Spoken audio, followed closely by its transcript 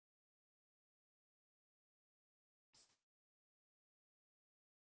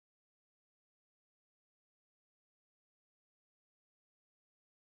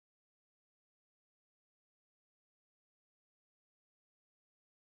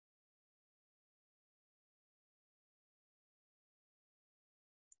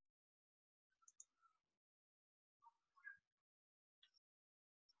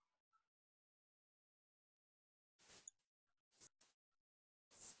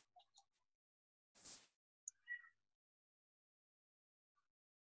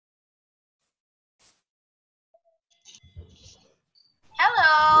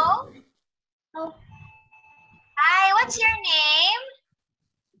Hello. Oh, Hi, what's your name?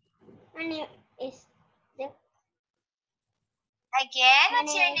 my name is Duke. Again, My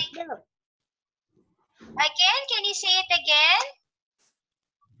what's your name is name? Duke. Again, can you say it again?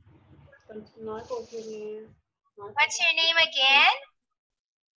 What's your name again?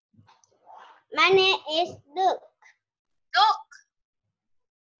 My name is Duke. Duke.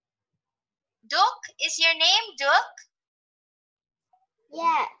 Duke, is your name Duke?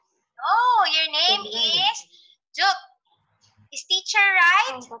 Yes. Oh, your name is Duke. Is teacher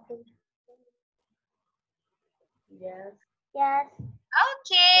right? Yes. Yes.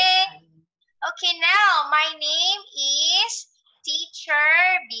 Okay. Okay, now my name is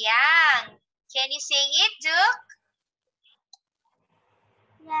Teacher Biang. Can you say it, Duke?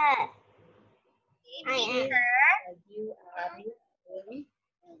 Yes. I am. Teacher. You are beautiful.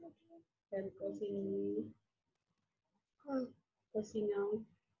 And Cosino.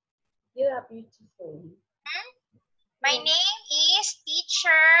 You are beautiful. My name is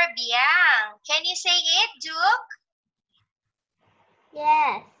Teacher Biang. Can you say it, Duke?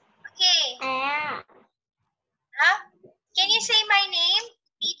 Yes. Okay. I am. Huh? Can you say my name?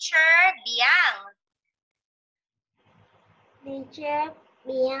 Teacher Biang. Teacher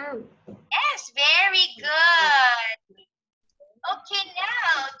Biang. Yes, very good. Okay,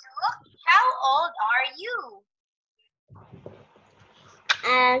 now, Duke, how old are you?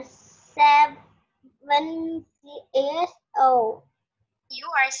 7 years old. You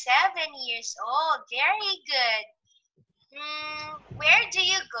are 7 years old. Very good. Where do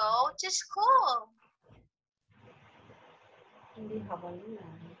you go to school? Đi học ở nước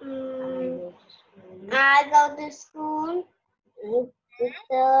nào? I go to school with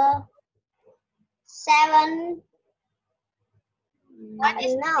the 7. What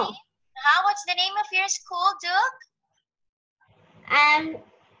is the No. name? What's the name of your school, Duke? I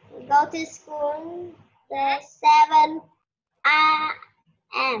go to school the 7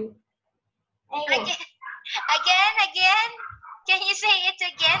 a.m. Again. Can you say it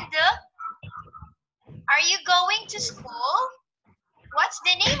again, Duke? Are you going to school? What's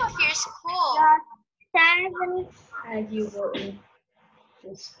the name of your school? Are you going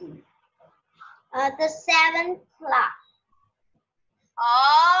to school? The 7th class.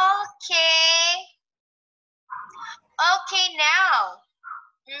 Okay. Okay, now.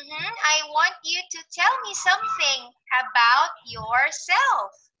 I want you to tell me something about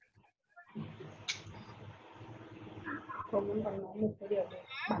yourself. Cô muốn con nói một cái điều về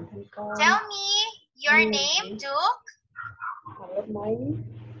bản thân con. Tell me your name, Duke. Học lớp mấy?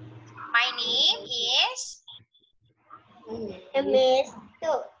 My name is?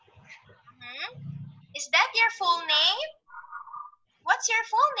 Duke. Is that your full name? What's your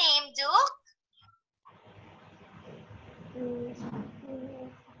full name, Duke?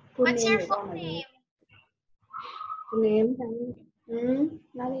 What's your full name? Full name.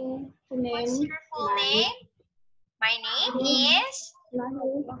 Nói đi. Full name. What's your full name? My name is? My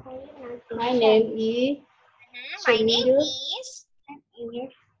name is? My name is?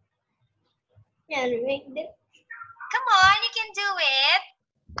 Come on, you can do it.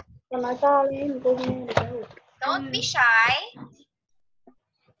 Con nói to lên, cô nghe được đâu. Don't be shy.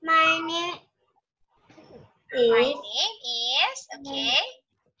 My name My is name is, okay.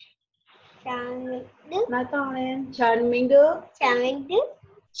 Trần Minh Đức. Nói to lên. Trần Minh Đức. Trần Minh Đức.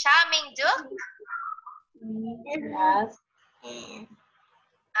 Charming Duke. Yes.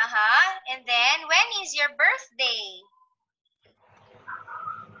 And then, when is your birthday?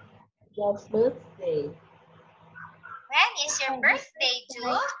 Your birthday. When is your birthday,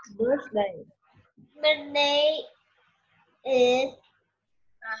 Duke? Birthday. Birthday is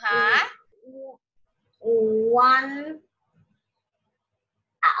 1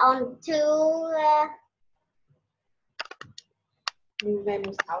 on 2 Ngày 16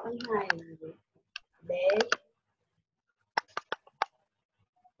 tháng 2 bé.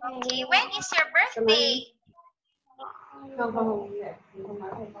 Okay, when is your birthday? Không.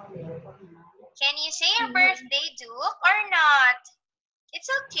 Can you say your birthday, Duke, or not? It's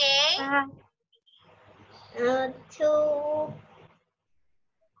okay. 2 tháng 2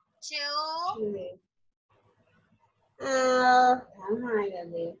 là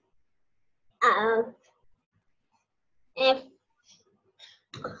gì?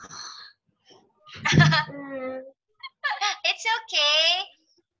 It's okay.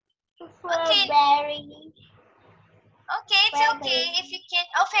 February. Okay, it's okay if you can.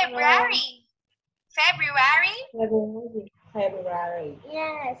 Oh, February. February? February.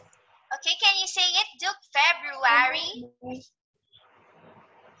 Yes. Okay, can you say it, Duke? February.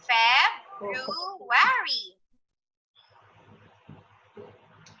 February.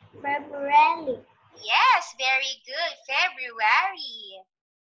 February. Yes, very good. February.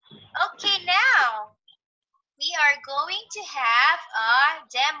 Okay, now we are going to have a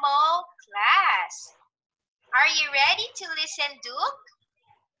demo class. Are you ready to listen, Duke?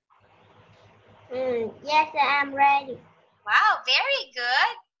 Yes, I am ready. Wow, very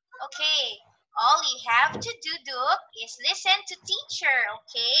good. Okay, all you have to do, Duke, is listen to teacher,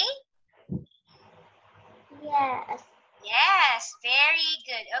 okay? Yes. Yes, very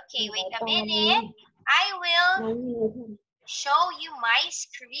good. Okay, wait a minute. I will show you my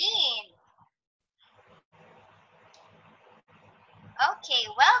screen. Okay,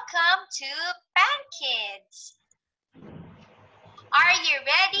 welcome to Pan Kids. Are you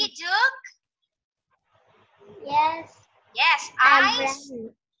ready, Duke? Yes. Yes, I'm eyes.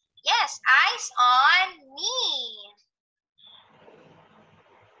 ready. Yes, eyes on me.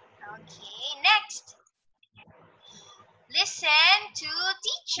 Okay, next. Listen to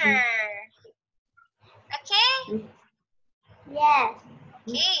teacher. Okay? Yes.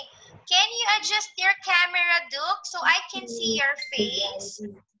 Okay. Can you adjust your camera, Duke, so I can see your face?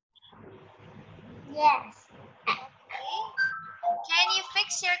 Yes. Okay. Can you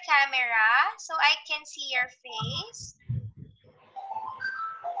fix your camera so I can see your face?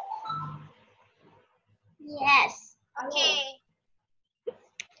 Yes. Okay.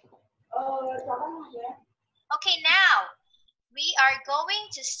 Okay, now we are going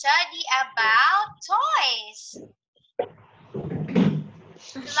to study about toys.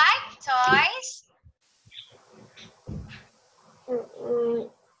 You like toys?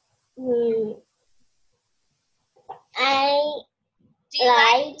 I Do you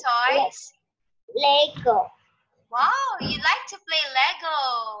like like toys? Lego. Wow, you like to play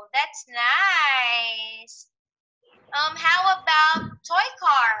Lego. That's nice. How about toy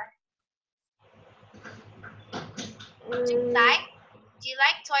car? Do you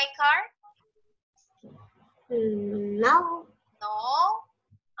like toy car? No. No.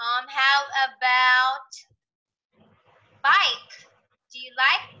 How about bike? Do you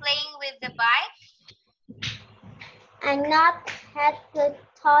like playing with the bike? I'm not had the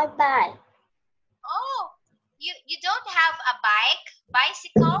toy bike. Oh, you don't have a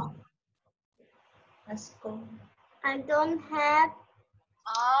bicycle? I don't have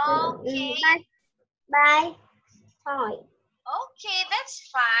Okay. bike toy. Okay, that's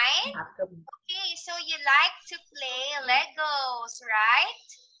fine. Okay, so you like to play Legos, right?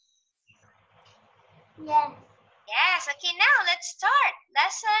 Yes. Yes, okay, now let's start.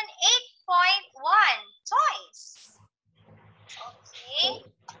 Lesson 8.1, toys. Okay,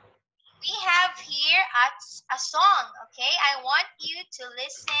 we have here a song, okay? I want you to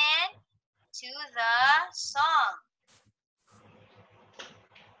listen to the song.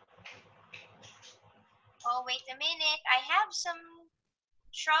 Oh, wait a minute. I have some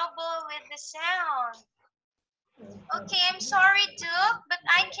trouble with the sound. Okay, I'm sorry, Duke, but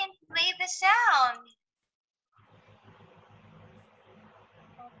I can't play the sound.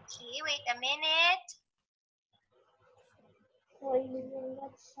 Okay, wait a minute.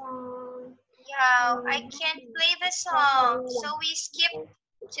 That song. Yeah, I can't play the song, so we skip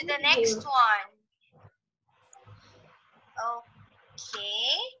to the next one.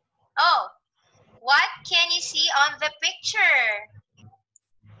 Okay. Oh, what can you see on the picture?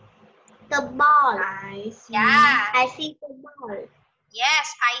 The ball. Yeah. I see the ball.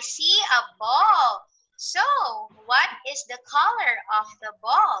 Yes, I see a ball. So, what is the color of the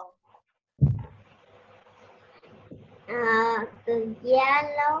ball? The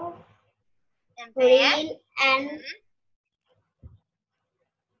yellow, And then, green, and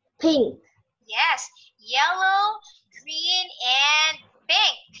pink. yes, yellow, green, and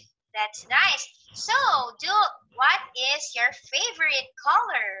pink. That's nice. So, Duke, what is your favorite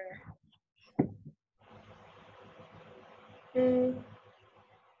color?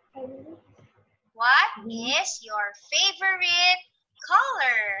 What is your favorite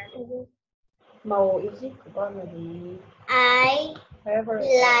color? Màu yêu thích của con là gì? I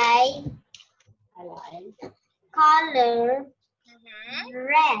like color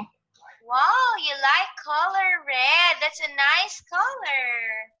red. Wow, you like color red. That's a nice color.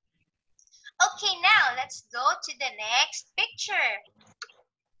 Okay, now let's go to the next picture.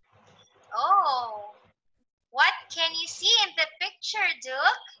 Oh, what can you see in the picture,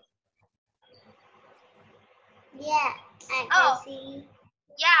 Duke? Yeah, I can see.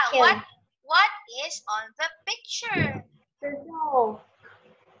 Yeah, what is on the picture? The doll.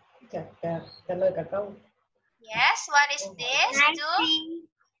 Trả lời cả câu. Yes, what is this,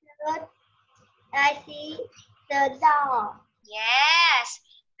 Duke? I see the doll. Yes,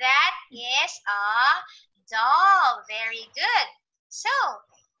 that is a doll. Very good. So,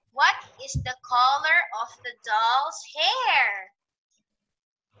 What is the color of the doll's hair?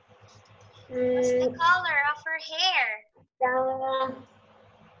 What's the color of her hair?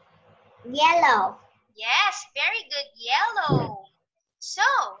 Yellow. Yes, very good, yellow. So,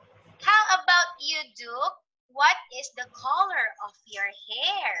 how about you, Duke? What is the color of your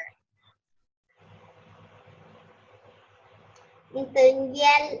hair? It's a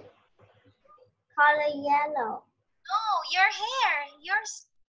yellow. Color yellow. No, your hair.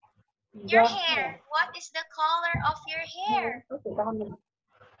 Your hair. What is the color of your hair?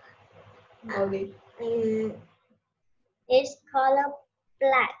 It's color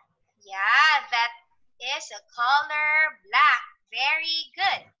black. Yeah, that is a color black. Very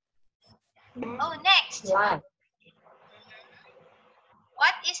good. Oh, next. Black.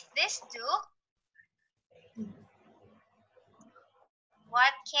 What is this, Duke?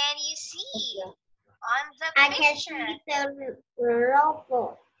 What can you see on the I picture? can see the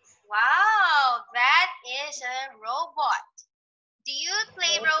robot. Wow, that is a robot. Do you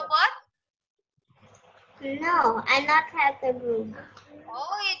play robot? No, I not have the room.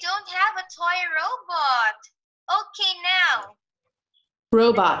 Oh, you don't have a toy robot. Okay, now.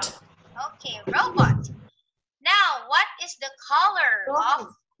 Robot. Okay, robot. Now, what is the color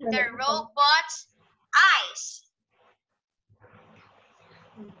of the robot's eyes?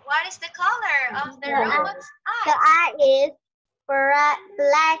 What is the color of the robot's The eyes? eye is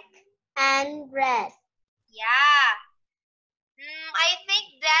black and red. Yeah. I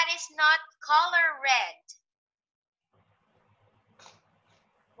think that is not color red.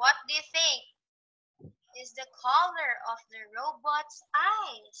 What do you think is the color of the robot's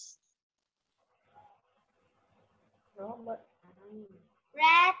eyes?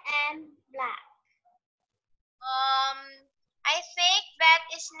 Red and black. I think that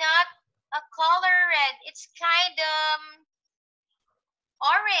is not a color red. It's kind of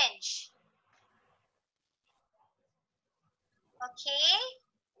orange. Okay?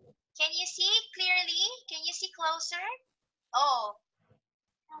 Can you see clearly? Can you see closer? Oh,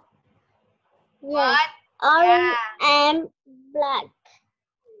 Yes. what? Orange Yeah. and black.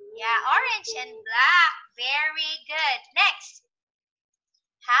 Yeah, orange and black. Very good. Next.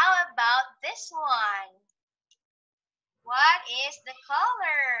 How about this one? What is the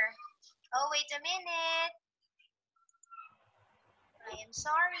color? Oh, wait a minute. I am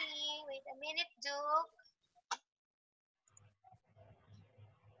sorry. Wait a minute, Duke.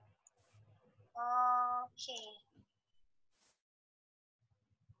 Okay.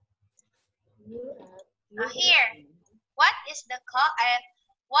 Here. What is the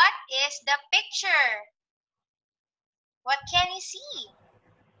what is the picture? What can you see?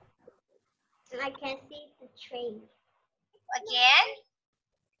 I can see the train. Again?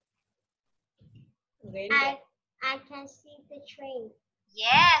 I can see the train.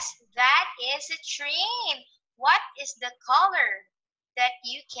 Yes, that is a train. What is the color that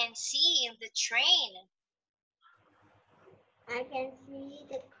you can see in the train? I can see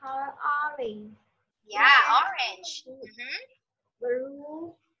the color orange. Yeah, orange.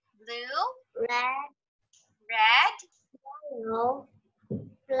 Blue, Blue, red, red, yellow,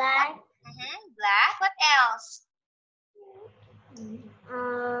 black. Black. What else?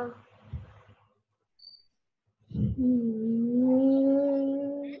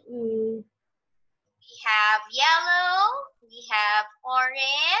 We have yellow, we have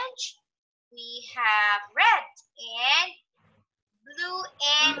orange, we have red, and blue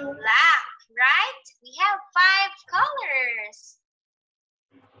and black, right? We have 5 colors.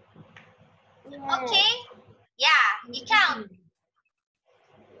 Yes. Okay? Yeah, you count.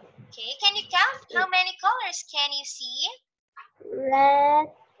 Okay, can you count? How many colors can you see? Red,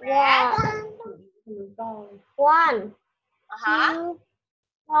 Red. one, Uh-huh. two,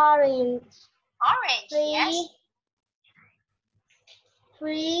 orange, Orange, yes.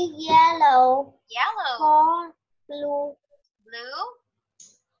 three, yellow, Yellow. 4, blue, Blue.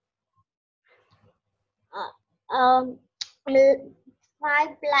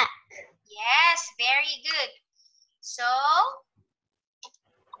 5, black. Yes, very good. So,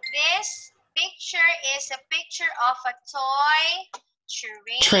 this picture is a picture of a toy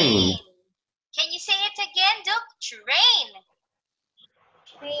train. Can you say it again, Duke? Train.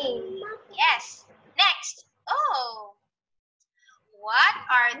 Train. Yes. Next. Oh, what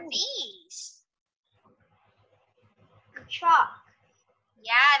are these? Truck.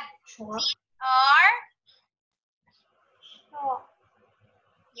 Yeah, these are. Truck.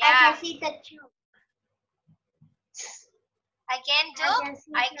 Yeah. I can see the truck. Again, Duke.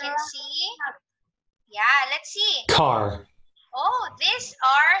 I can see. Yeah, let's see. Car. Oh, these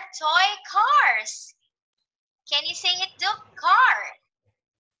are toy cars. Can you say it, Duke? Car.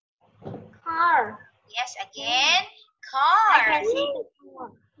 car. Yes, again, I car. can see the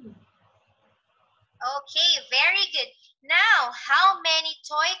car. Okay, very good. Now, how many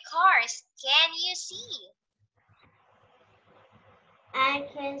toy cars can you see? I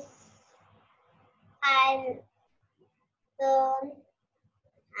can. I don't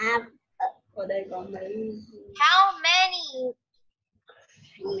have Ở đây có mấy How many?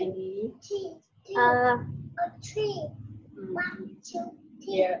 mấy a tree.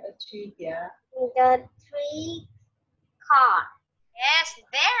 yeah, a tree, yeah. The three car. Yes,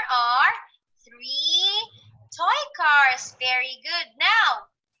 there are 3 toy cars. Very good. Now,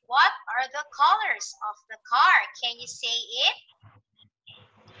 what are the colors of the car? Can you say it?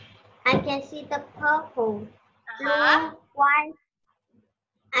 I can see the purple, Uh-huh. blue, white.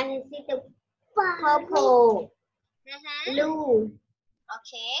 I can see the purple, blue,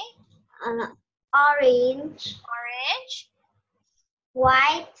 Okay. orange, Orange.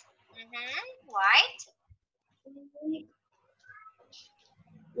 white, White.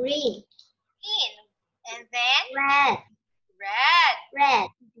 green, Green. And then red, red. red.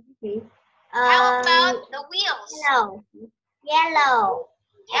 How about the wheels? Yellow, and Yellow.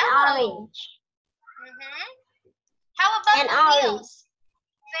 orange. How about And the orange. wheels?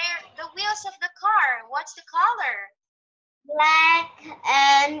 The wheels of the car. What's the color? Black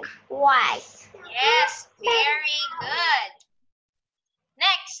and white. Yes, very good.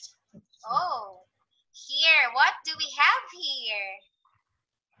 Next. Oh, here, what do we have here?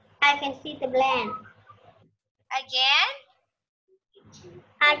 I can see the plane. Again?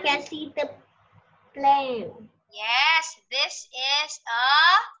 I can see the plane. Yes, this is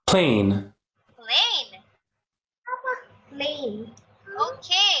a Plane. plane. Plane.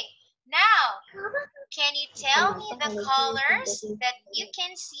 Okay, now, can you tell me the colors that you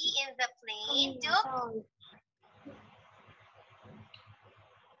can see in the plane, Duke?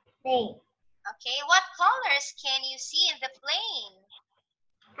 Plane. Okay, what colors can you see in the plane?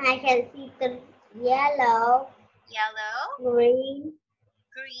 I can see the yellow, Yellow, green,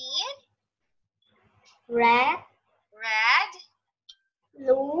 green, red, red,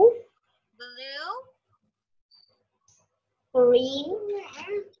 blue, blue. green.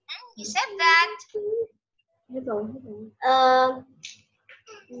 You said that. Hết rồi, hết rồi.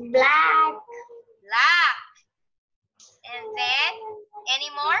 Black. Black. And then, any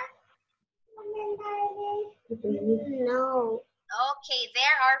more? No. Okay,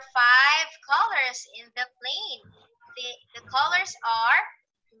 there are 5 colors in the plane. The colors are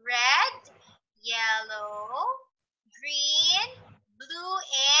red, yellow, green, blue,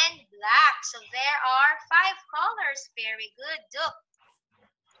 and black. So there are 5 colors. Very good, Duke.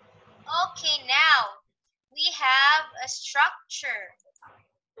 Okay, now we have a structure.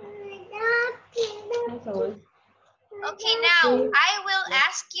 Hết rồi. Okay, now I will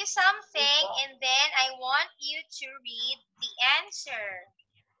ask you something and then I want you to read the answer.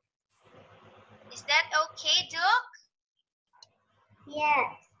 Is that okay, Duke?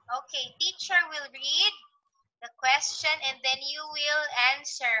 Yes. Okay, teacher will read the question and then you will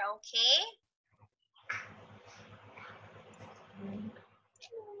answer, okay?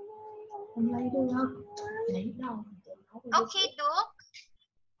 Không lấy được không? Lấy đâu? Okay, Duke.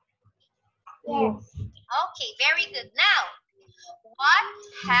 Yes. Okay, very good. Now, what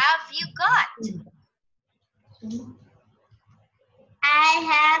have you got? I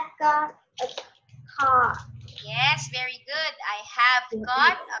have got a car. Yes, very good. I have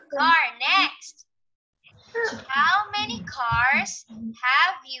got a car. Next. How many cars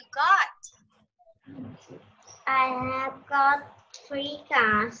have you got? I have got 3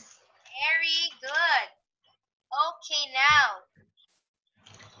 cars. Very good. Okay, now.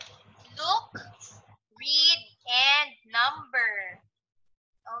 Look, read, and number.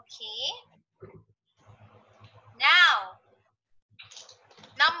 Okay. Now,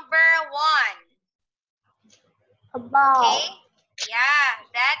 number 1. A ball. Okay. Yeah,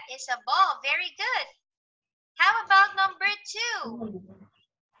 that is a ball. Very good. How about number 2?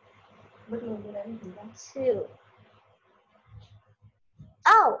 2.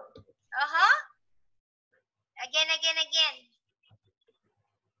 Oh. Again.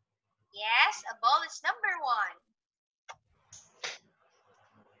 Yes, a ball is number 1.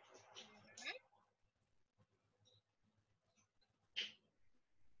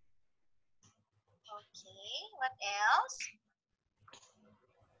 Okay, what else?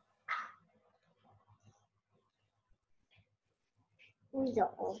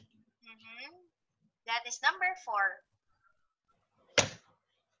 That is number 4.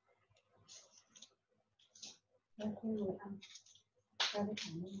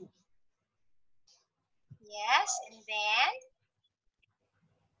 Yes, and then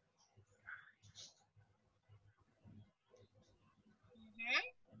Mhm.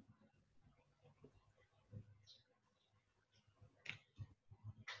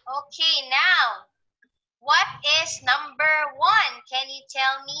 Okay, now, what is number 1? Can you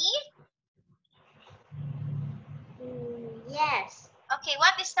tell me? Yes. Okay,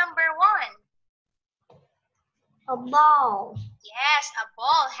 what is number 1? A ball. Yes, a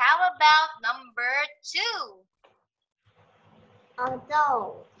ball. How about number 2? A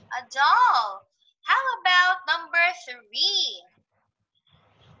doll. A doll. How about number 3?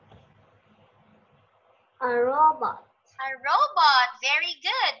 A robot. A robot. Very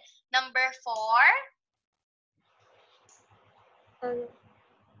good. Number 4?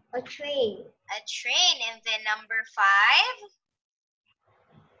 A train. A train. And then number 5?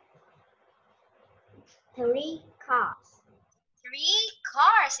 3 cars. 3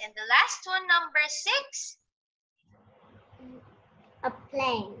 cars. And the last one, number 6? A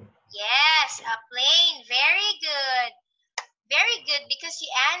plane. Yes, a plane. Very good. Very good, because you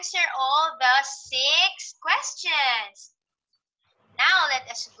answer all the 6 questions. Now let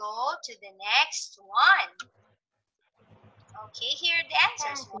us go to the next one. Okay, here are the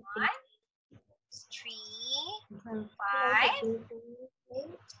answers. 1, 3, 5,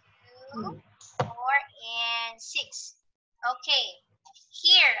 2, 4, and 6. Okay,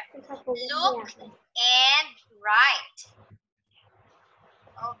 here, look and write.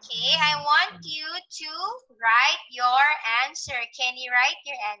 Okay, I want you to write your answer. Can you write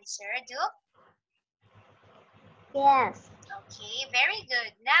your answer, Duke? Yes. Okay, very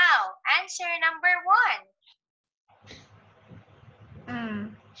good. Now, answer number 1.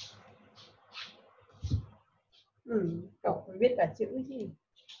 Cậu phải biết cả chữ gì.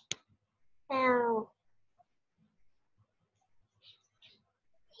 Now.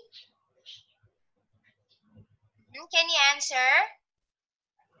 Can you answer?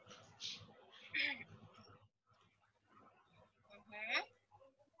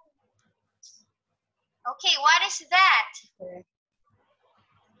 Okay, what is that?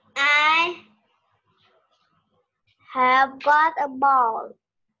 I have got a ball.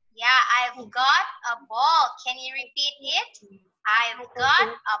 Yeah, I've got a ball. Can you repeat it? I've got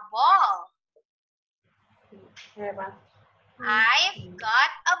a ball. Have à? I've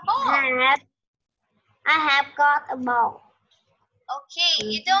got a ball. I have got a ball. Okay,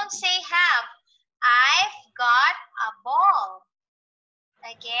 you don't say have. I've got a ball.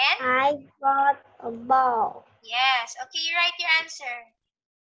 Again? I've got a ball. Yes. Okay, you write your answer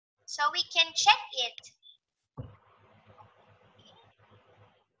so we can check it.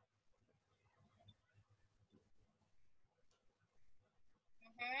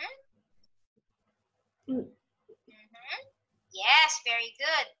 Yes, very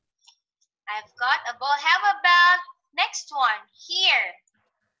good. I've got a ball. How about next one? Here.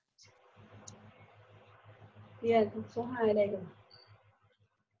 Kia số 2 đây rồi.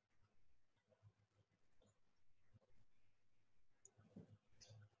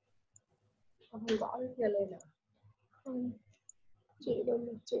 Con không gõ cái kia lên nào. Không. Chỉ được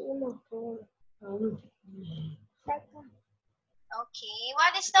một chữ một thôi. Không. Okay,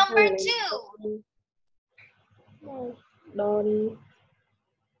 what is number 2? Đây. Đo đi.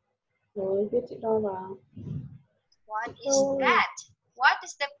 Rồi viết chữ đo vào. What is that? What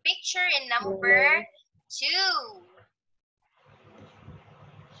is the picture in number 2?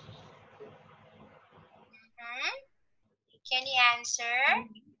 Can you answer?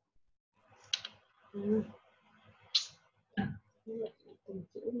 Từng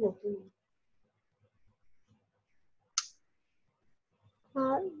chữ một thôi.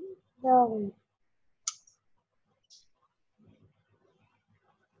 Rồi.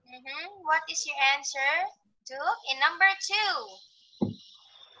 What is your answer, Duke? In number 2.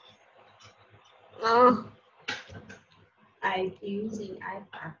 I using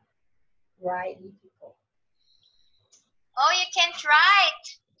iPad. Write difficult. Oh, you can't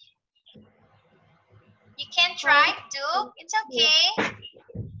write. You can't write, Duke. It's okay.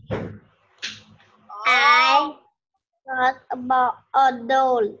 I got a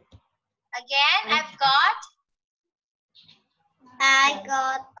doll. Again, I've got? I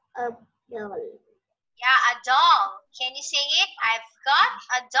got a doll. Yeah, a doll. Can you say it? I've got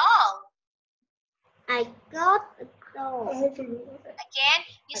a doll. I got a doll. Again,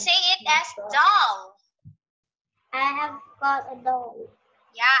 you say it as doll. I have got a doll.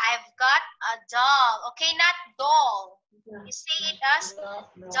 Yeah, I've got a doll. Okay, not doll. You say it as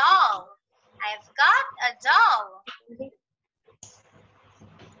doll. I've got a doll.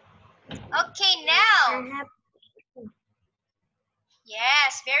 Okay, now.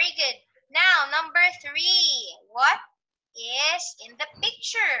 Yes, very good. Now, number 3. What is in the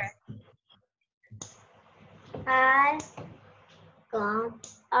picture? I got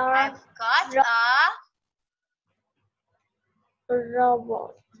I've got a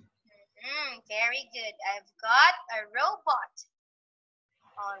robot. Very good. I've got a robot.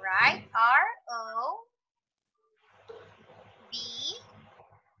 All right. R-O-B-O.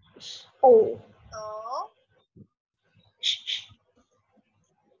 Oh,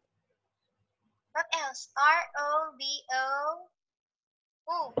 What else? R-O-B-O.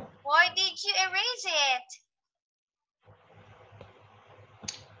 Oh, why did you erase it?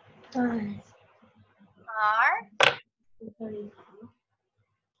 R.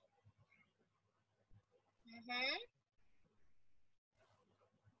 Mm-hmm.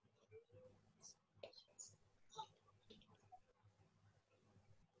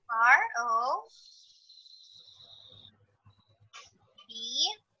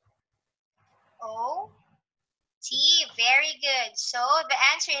 R-O-B-O-T. Very good. So the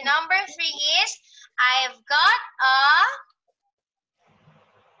answer in number 3 is I've got a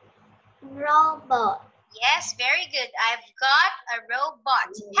robot. yes, very good. I've got a robot.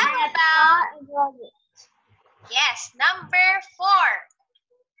 How I've about got a robot. yes, number 4?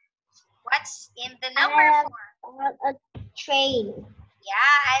 What's in the number I've 4? got a train.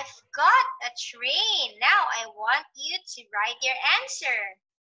 Yeah, I've got a train. Now I want you to write your answer.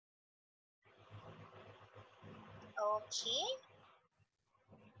 Okay.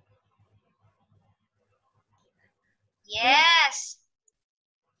 Yes.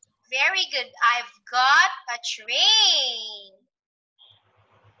 Very good. I've got a train.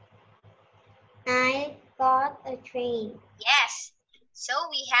 I got a train. Yes. So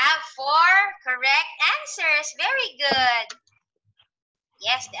we have 4 correct answers. Very good.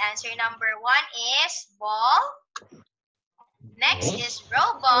 Yes, the answer number 1 is ball. Next is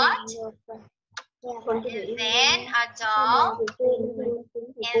robot. And then a doll.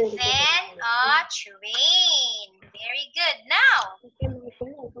 And then a train. Very good. Now,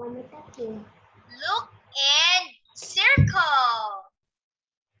 look and circle.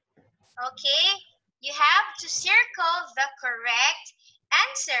 Okay? You have to circle the correct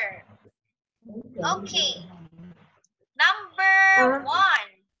answer. Okay. Number 1.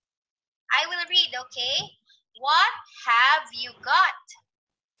 I will read, okay? What have you got?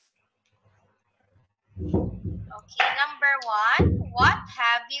 Okay, number 1. What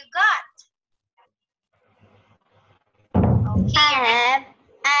have you got? Okay.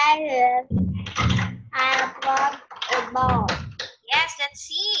 I've got a ball. Yes, let's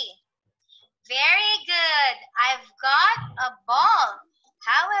see. Very good. I've got a ball.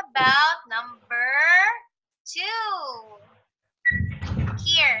 How about number 2?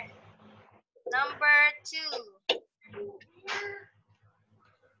 Here. Number 2.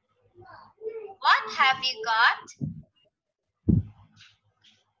 What have you got?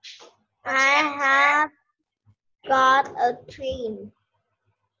 What's your I answer? have got a train.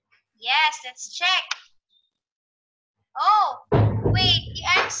 Yes, let's check. Oh, wait, you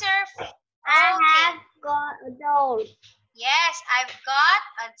answer. I Okay. have got a doll. Yes, I've got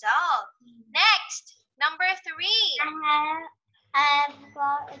a doll. Next, number 3. I've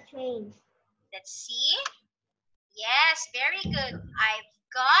got a train. Let's see. Yes, very good. I've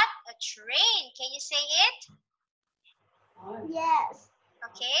got a train. Can you say it? Yes.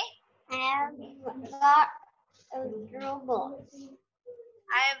 Okay. I've got a robot.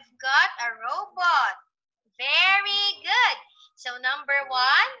 I've got a robot. Very good. So number 1,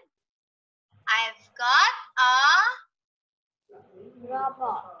 I've got a...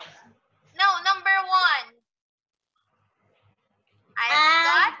 Robot. No, number 1.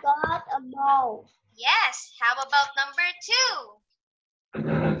 I've got a ball. Yes. How about number 2?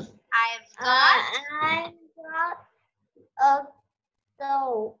 I've got... I've got a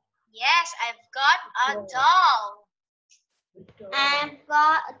doll. Yes, I've got a doll. I've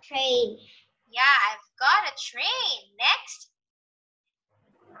got a train. Yeah, I've got a train. Next.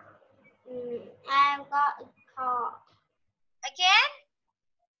 I've got a car. Again?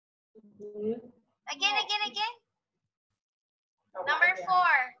 Again. Number 4.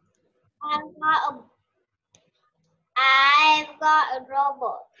 I've got a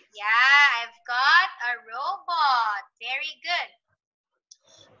robot. Yeah, I've got a robot. Very good.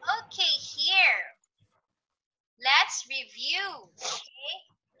 Okay, here. Let's review. Okay.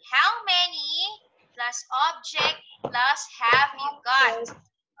 How many plus object plus have you got?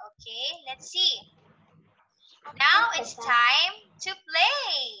 Okay, let's see. Now it's time to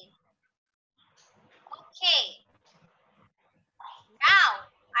play. Okay. Now,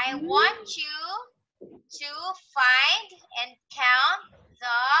 I want you to find and count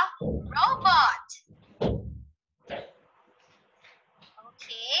the robot.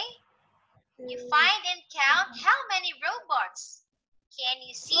 Okay. You find and count how many robots? can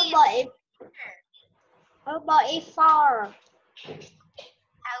you see? How about a 4?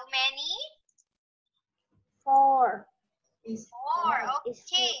 How many? 4. 4.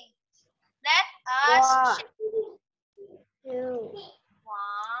 Okay. Let us check. 1, 2,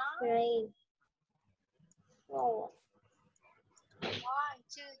 1, 3, 4. 1, 2,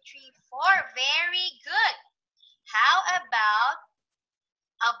 3, 4. Very good. How about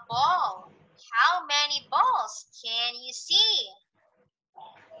a ball? How many balls can you see?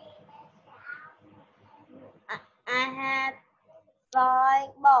 I have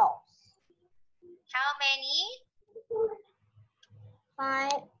 5 balls. How many?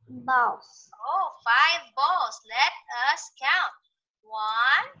 5 balls. Oh, 5 balls. Let us count. 1,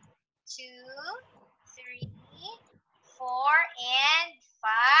 2, 3, 4, and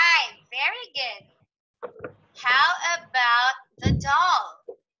 5. Very good. How about the doll?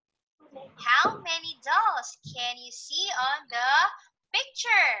 How many dolls can you see on the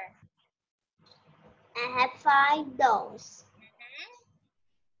picture? I have 5 dolls.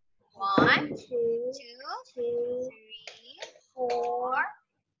 1, 2, 2, 3, 4, 4,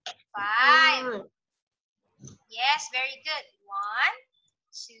 5. 5. Yes, very good. 1,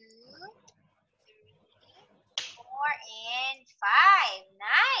 2, 3, 4, and 5.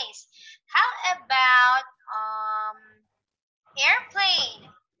 Nice. How about airplane?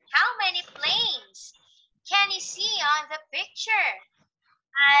 How many planes can you see on the picture?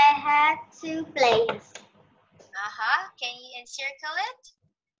 I have 2 planes. Can you encircle it?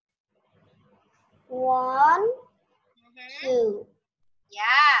 1, 2.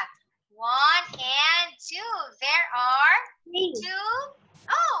 Yeah. 1 and 2. There are 3. 2.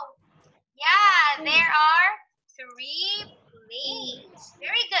 Oh, yeah, there are 3 planes.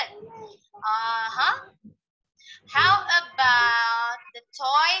 Very good. How about the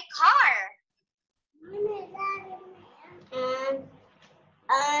toy car? And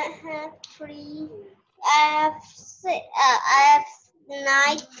I have 3. I have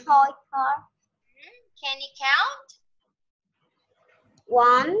 9 toy cars. Can you count?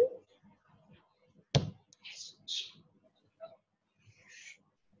 1,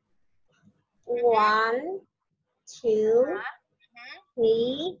 1, 2,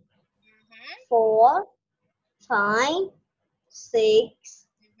 3, 4, 5, 6,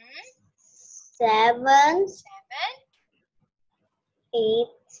 7, 7. 8,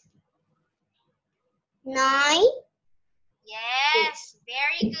 9. Yes,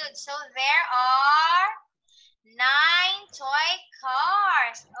 very good. So there are 9 toy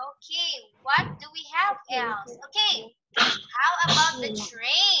cars. Okay, what do we have else? Okay, how about the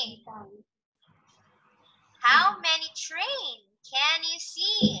train? How many trains can you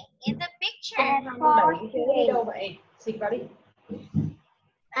see in the picture? I have 4 trains.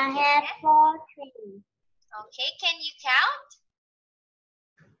 I have 4 trains. Okay, can you count?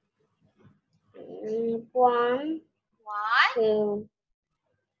 1, 1, 2,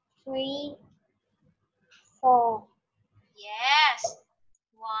 3, 4. yes.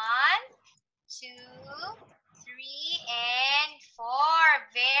 1, 2, 3, and 4.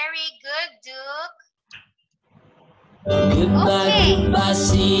 Very good, Duke. Goodbye, Okay. goodbye,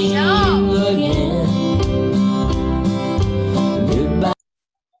 see you again. Goodbye.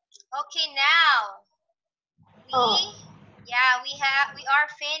 Okay, now we are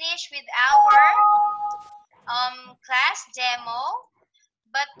finished with our class demo.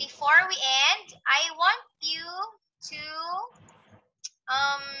 But before we end, I want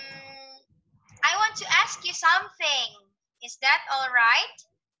to ask you something. Is that all right?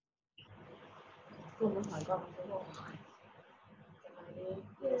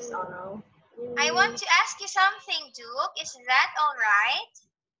 I want to ask you something, Duke. Is that all right?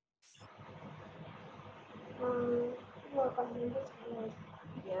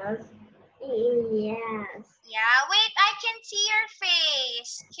 Yes. Yes. Yeah, wait, I can see your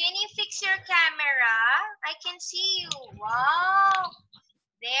face. Can you fix your camera? I can see you. Wow.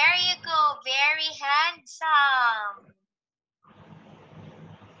 There you go. Very handsome.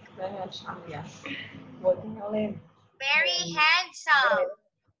 Very handsome, yes. Ngồi cùng nhau lên. Very handsome.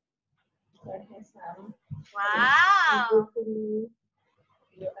 Very handsome. Wow.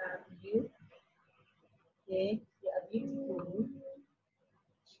 You are beautiful. Okay, you are beautiful.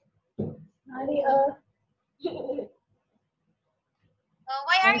 Oh,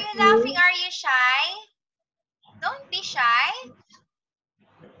 why are you laughing? Are you shy? Don't be shy.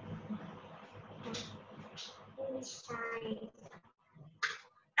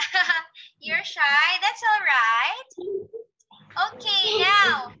 You're shy? That's all right. Okay,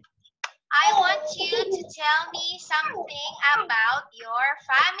 now I want you to tell me something about your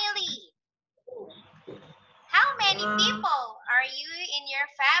family. How many people are you in your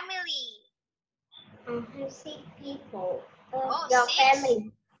family? I have 6 people. Oh, Your 6.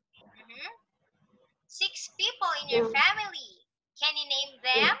 family. 6 people in your family. Can you name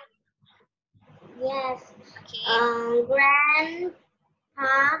them? Yes. Okay. Grandpa,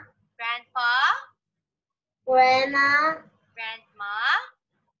 Grandpa, grandma, grandma,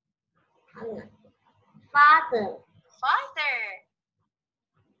 father, father,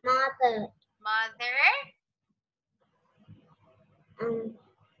 mother, mother,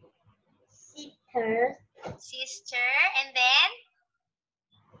 sister, sister, and then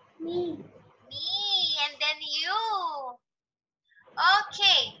me. me, and then you.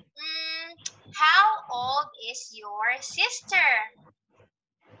 Okay. How old is your sister?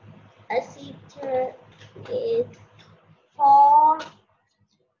 A sister is 4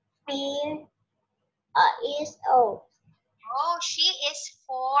 years old. Oh, she is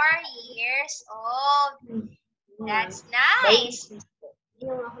 4 years old. That's nice.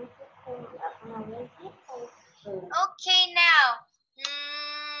 Okay, now,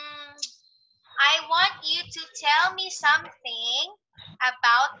 I want you to tell me something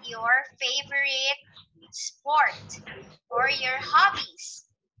about your favorite sport or your hobbies.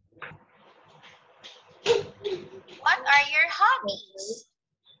 What are your hobbies?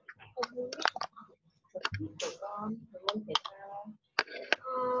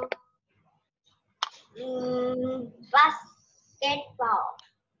 Basketball.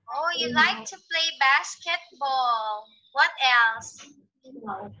 Oh, you like to play basketball. What else?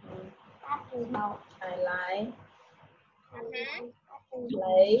 Basketball. I like Mhm.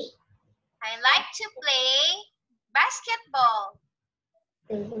 play I like to play basketball.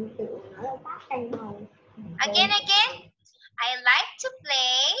 Again. I like to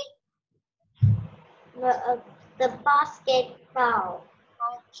play. The basketball.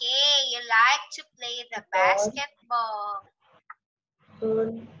 Okay, you like to play the basketball.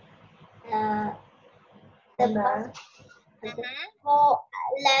 The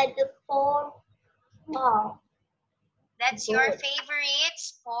football. That's your favorite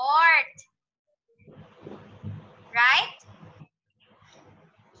sport, right?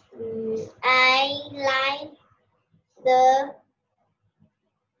 I like the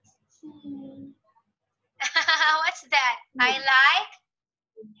What's that? I like.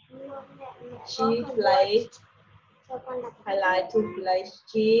 she play I like to play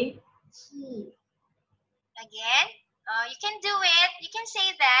she Again. You can do it. You can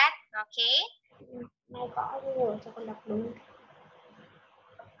say that. Okay.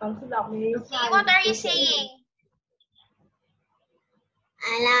 con cứ đọc đi Okay, what are you saying?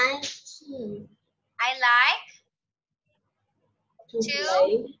 I like cheese. I like to to.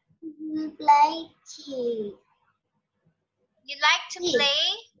 Play cheese. You like to play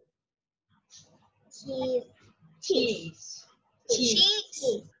Cheese. cheese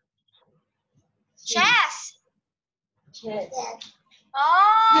chess. chess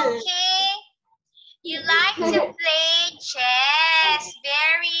Okay. You like to play chess.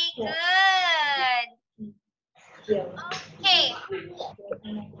 Very good. Okay.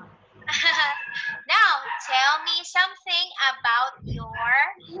 Now, tell me something about your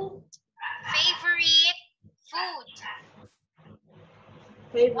favorite food.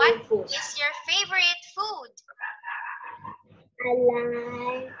 What food is your favorite food?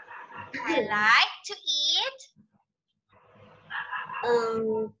 I like to eat.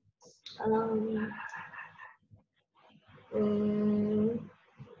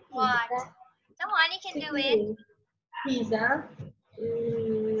 What? Come on, you can do it. pizza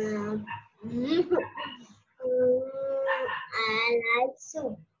I like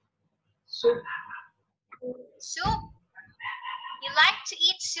soup. Soup. You like to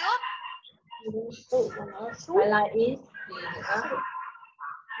eat soup? I like it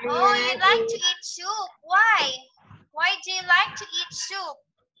Oh, you like to eat soup. Why? Why do you like to eat soup?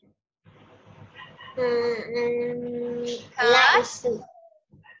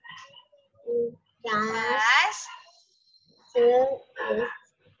 Because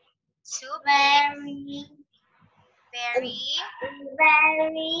soup is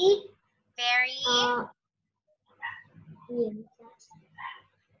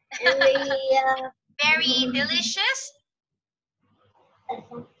very delicious,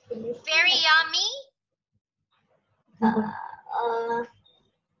 very yummy.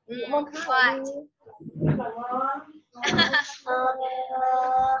 What?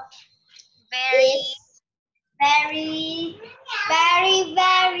 Very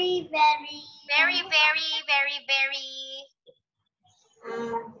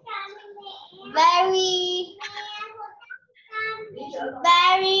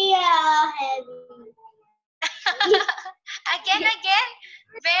heavy. Again.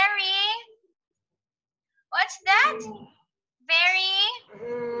 Very. What's that? Very.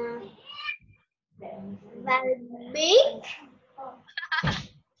 Very big.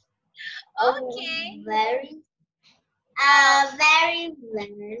 Okay. Very. Very.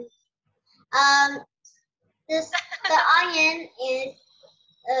 The onion is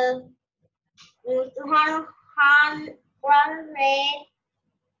one red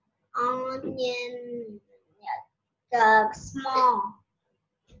onion. The small.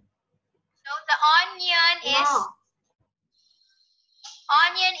 So the onion is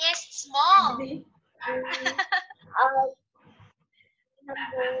small.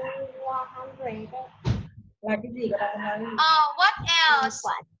 Number 100. Là cái gì các bạn nói? What else?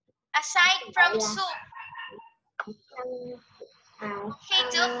 Aside from soup. Okay,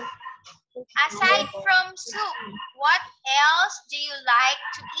 Duke. Aside from soup, what else do you like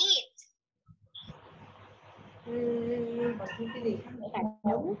to eat? Còn cái gì khác nữa?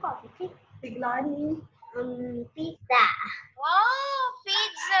 Đúng rồi. Thịt nói đi. Pizza. Wow,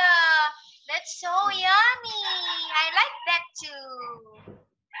 pizza. That's so yummy. I like that too.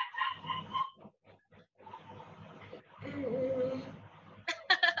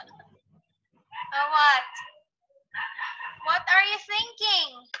 What? What are you thinking?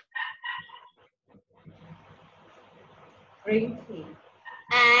 Green tea.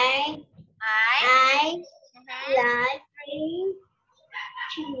 I Mhm. like drink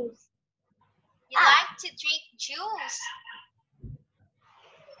juice. You like to drink juice.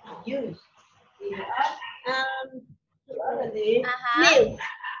 Juice. Gì nữa? Nữa là gì? Milk.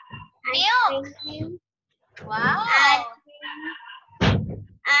 Milk. I drink milk. Wow.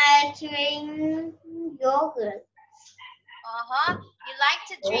 I drink yogurt. You like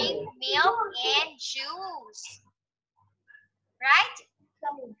to drink milk and juice. Right?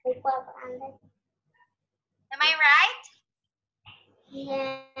 Am I right?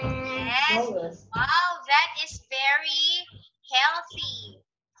 Yes. Yes. Wow, that is very healthy.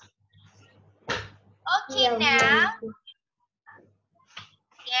 Okay, now.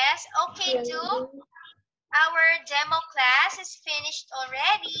 Yes, okay, Duke. Our demo class is finished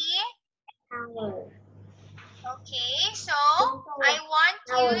already. Okay, so I want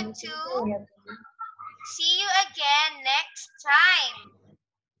you to see you again next time.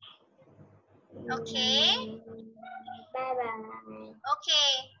 Okay? Bye-bye.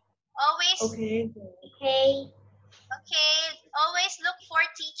 Okay. Always Okay, always look for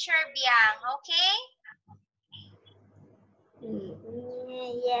teacher Biang, okay?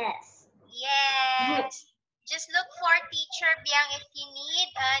 Yes. Yes. Just look for teacher Biang if you need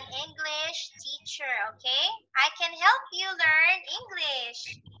an English teacher, okay? I can help you learn English.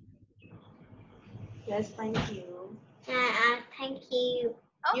 Yes, thank you. Thank you.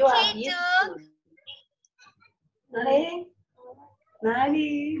 You are Okay, beautiful. Duke. Nói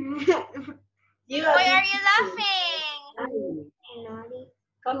đi. Why are you laughing?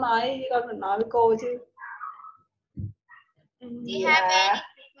 Con nói với cô chứ. Do you have any?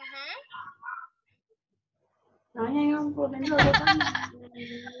 Nói nhanh không? Cô đến rồi cô tắt.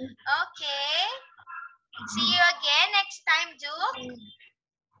 Okay. See you again next time, Duke.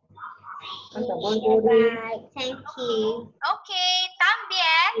 Con cảm ơn cô đi. Thank you. Okay, tạm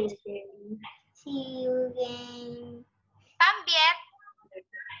biệt. See you again. Tạm biệt.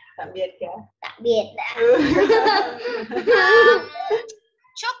 Tạm biệt kìa. Tạm biệt đã.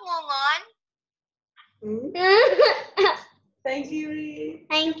 Chúc ngủ ngon. Thank you.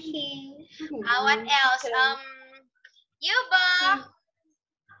 Thank you. What else?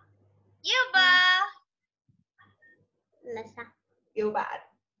 Yuba. Là sao? Yêu bạn.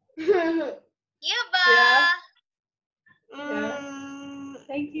 Yuba. Yeah.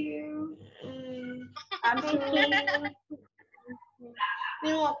 Thank you. I'm Thank you.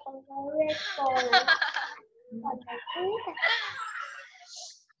 Nhưng mà con có biết cô là con phải biết.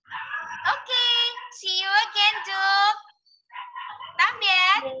 Okay, see you again, Duke. Tạm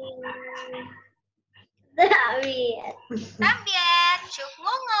biệt. Tạm biệt. Tạm biệt. Chúc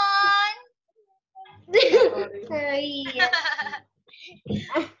ngủ ngon.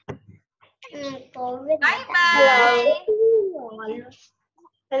 Bye bye.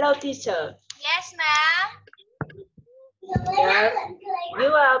 Hello, teacher. Yes, ma'am. Yes,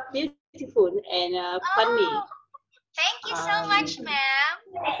 you are beautiful and funny. Thank you so much, ma'am.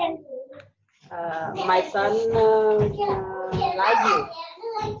 My son like you.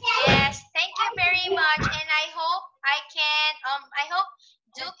 Yes, thank you very much, and I hope I hope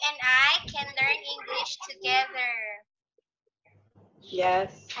Duke and I can learn English together.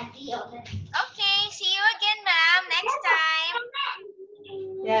 Yes. Okay, see you again, ma'am, next time.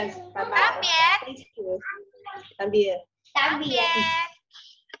 Yes. Bye bye. Tạm biệt. Thank you. Tạm biệt. Tạm biệt.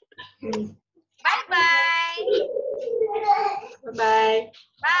 Bye bye. Bye bye.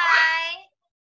 Bye.